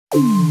Hello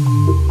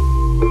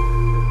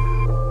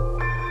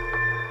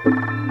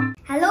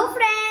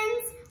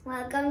friends,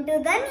 welcome to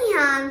the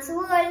Nihaans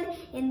world.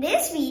 In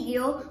this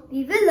video,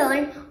 we will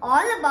learn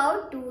all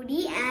about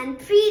 2D and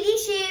 3D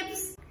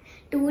shapes.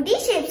 2D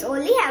shapes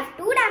only have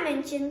two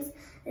dimensions,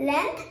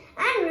 length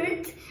and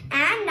width,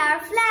 and are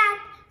flat.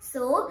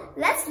 So,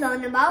 let's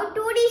learn about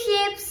 2D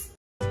shapes.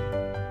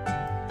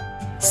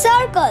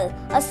 Circle.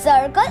 A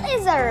circle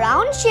is a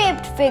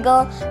round-shaped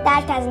figure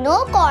that has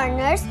no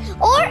corners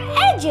or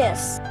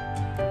edges.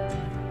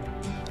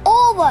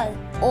 Oval.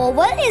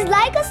 Oval is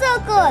like a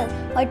circle,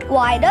 but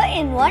wider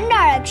in one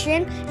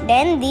direction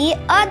than the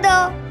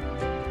other.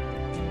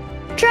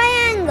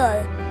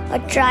 Triangle. A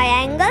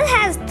triangle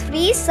has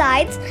three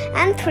sides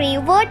and three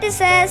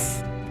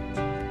vertices.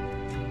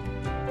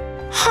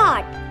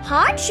 Heart.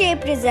 Heart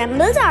shape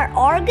resembles our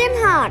organ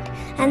heart,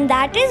 and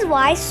that is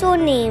why so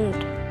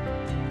named.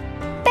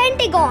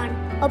 Pentagon.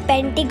 A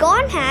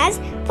pentagon has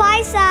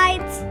 5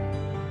 sides.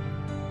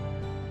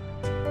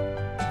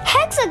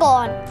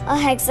 Hexagon. A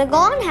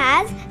hexagon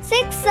has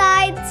 6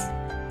 sides.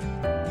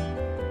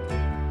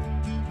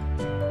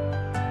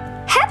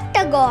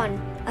 Heptagon.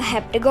 A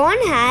heptagon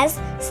has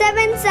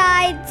 7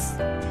 sides.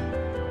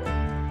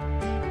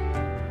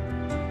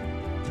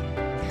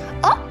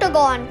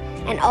 Octagon.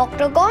 An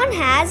octagon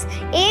has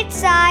 8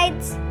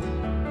 sides.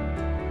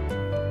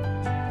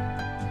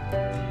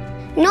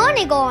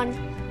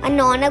 Nonagon. A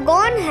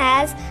nonagon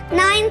has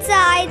 9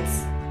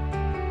 sides.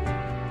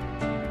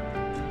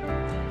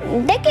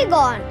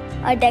 Decagon.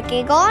 A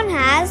decagon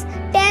has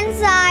 10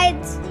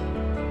 sides.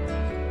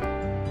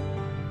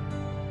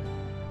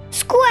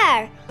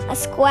 Square. A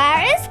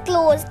square is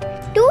closed,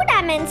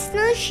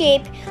 two-dimensional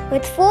shape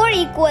with 4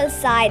 equal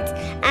sides,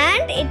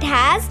 and it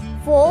has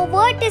 4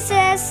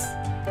 vertices.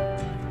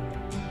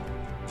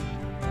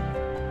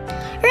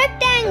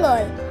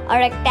 Rectangle. A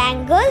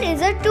rectangle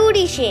is a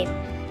 2D shape,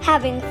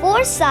 having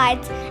 4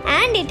 sides,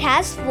 and it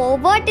has 4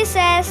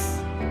 vertices.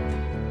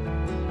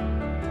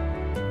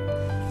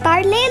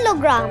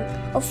 Parallelogram.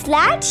 A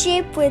flat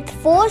shape with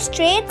 4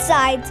 straight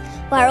sides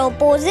where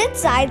opposite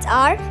sides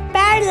are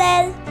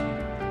parallel.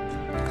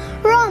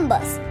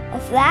 Rhombus. A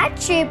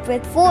flat shape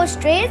with 4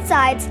 straight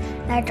sides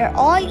that are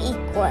all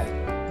equal.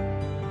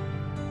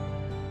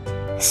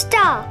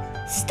 Star.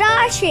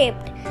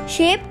 Star-shaped,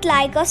 shaped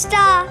like a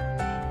star.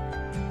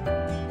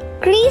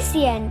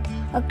 Crescent.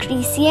 A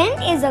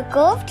crescent is a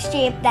curved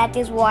shape that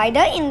is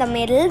wider in the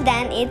middle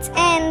than its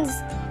ends.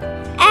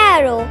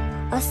 Arrow.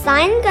 A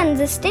sign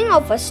consisting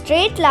of a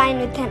straight line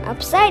with an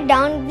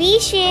upside-down V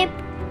shape.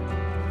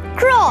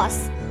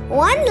 Cross.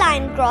 One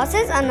line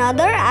crosses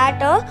another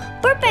at a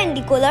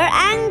perpendicular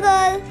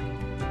angle.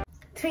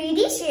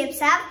 3D shapes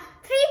have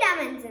 3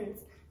 dimensions,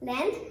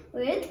 length,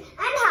 width,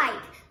 and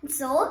height.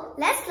 So,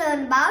 let's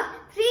learn about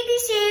 3D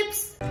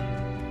shapes.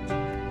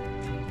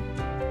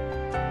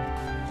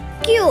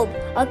 Cube.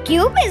 A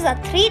cube is a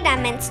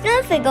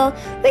 3-dimensional figure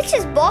which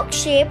is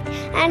box-shaped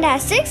and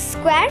has 6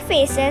 square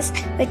faces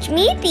which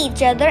meet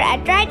each other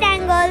at right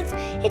angles.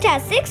 It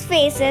has 6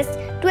 faces,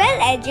 12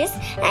 edges,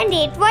 and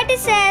 8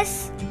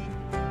 vertices.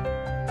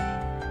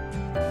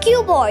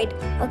 Cuboid.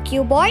 A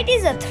cuboid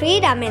is a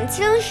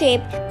 3-dimensional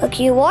shape. A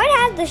cuboid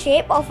has the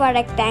shape of a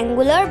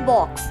rectangular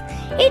box.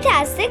 It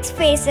has 6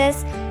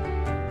 faces,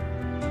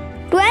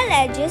 12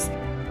 edges,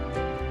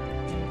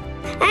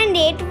 and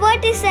 8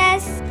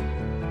 vertices.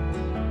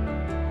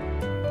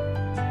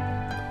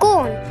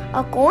 Cone.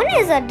 A cone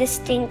is a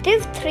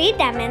distinctive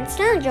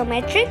 3-dimensional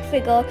geometric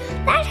figure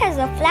that has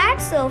a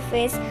flat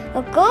surface,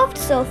 a curved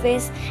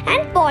surface,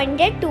 and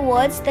pointed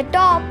towards the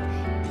top.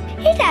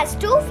 It has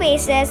 2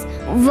 faces,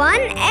 1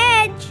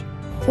 edge,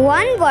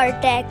 1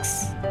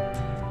 vertex.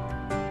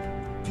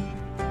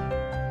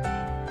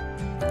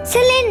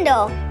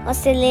 Cylinder. A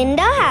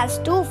cylinder has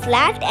 2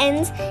 flat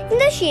ends in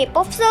the shape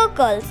of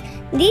circles.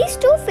 These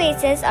 2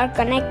 faces are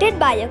connected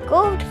by a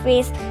curved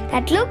face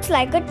that looks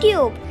like a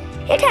tube.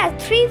 It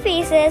has 3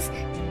 faces,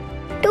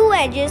 2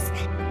 edges,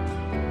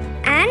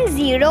 and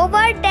 0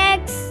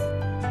 vertex.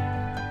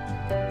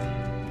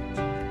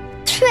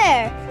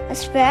 Sphere. A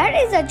sphere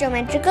is a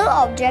geometrical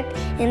object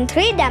in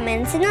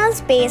 3-dimensional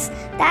space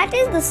that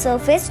is the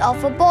surface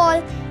of a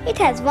ball. It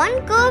has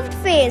 1 curved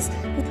face,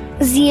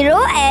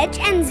 0 edge,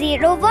 and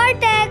 0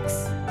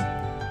 vertex.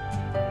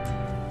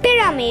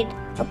 Pyramid.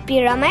 A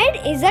pyramid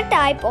is a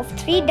type of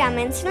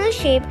 3-dimensional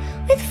shape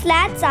with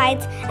flat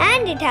sides,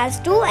 and it has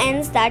 2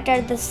 ends that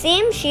are the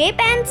same shape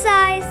and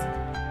size.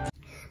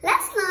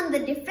 Let's learn the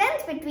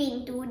difference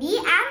between 2D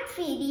and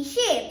 3D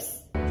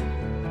shapes.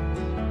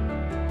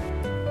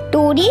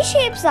 2D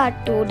shapes are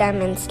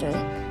 2-dimensional.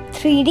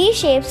 3D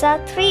shapes are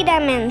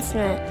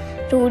 3-dimensional.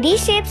 2D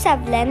shapes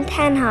have length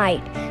and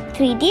height.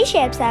 3D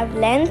shapes have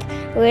length,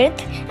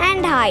 width,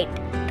 and height.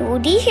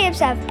 2D shapes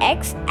have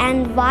X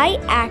and Y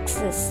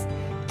axis.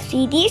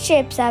 3D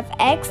shapes have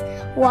X,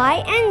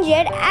 Y, and Z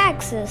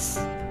axis.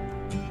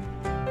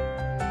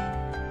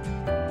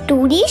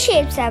 2D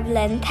shapes have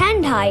length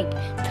and height.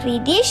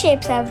 3D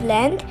shapes have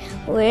length,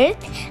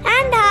 width,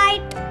 and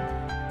height.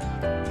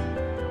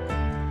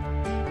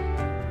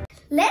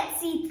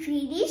 Let's see 3D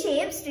 3D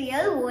shapes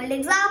real world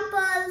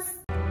examples.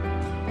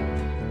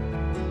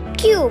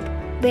 Cube,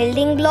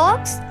 building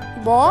blocks,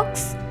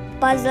 box,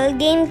 puzzle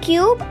game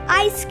cube,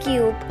 ice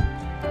cube.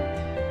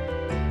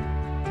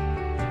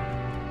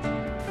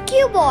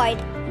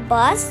 Cuboid,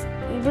 bus,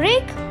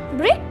 brick,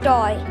 brick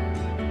toy.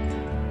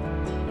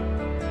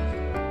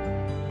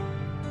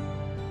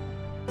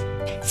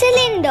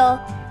 Cylinder,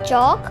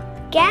 chalk,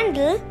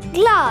 candle,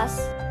 glass.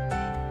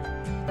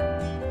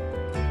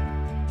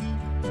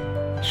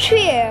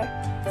 Sphere,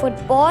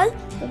 football,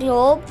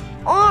 globe,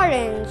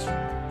 orange.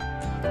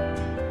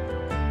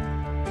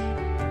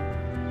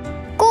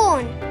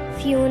 Cone,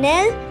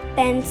 funnel,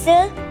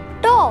 pencil,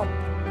 top.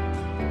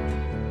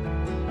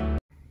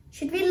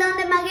 Should we learn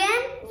them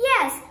again?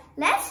 Yes,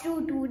 let's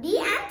do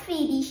 2D and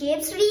 3D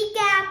shapes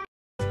recap.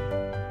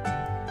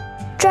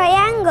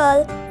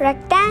 Triangle,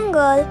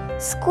 rectangle,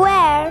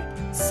 square,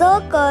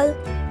 circle,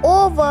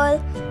 oval,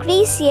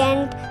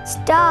 crescent,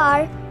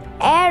 star,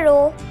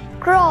 arrow,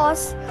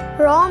 cross,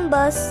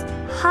 rhombus,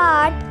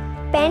 heart,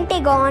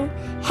 pentagon,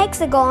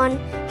 hexagon,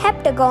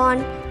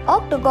 heptagon,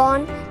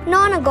 octagon,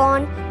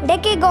 nonagon,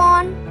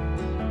 decagon.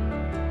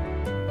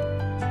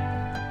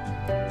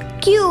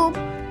 Cube,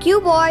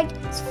 cuboid,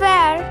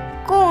 sphere,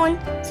 cone,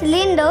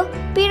 cylinder,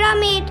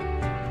 pyramid.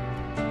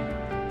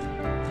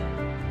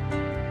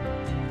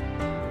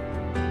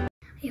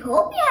 I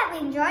hope you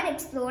have enjoyed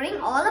exploring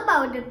all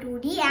about the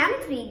 2D and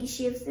 3D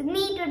shapes with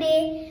me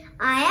today.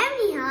 I am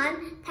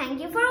Nihaan.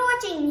 Thank you for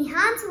watching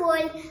Nihaan's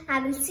World. I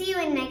will see you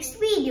in next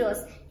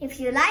videos. If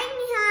you like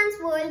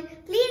Nihaan's World,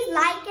 please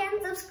like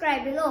and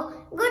subscribe below.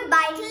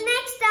 Goodbye till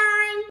next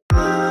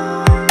time.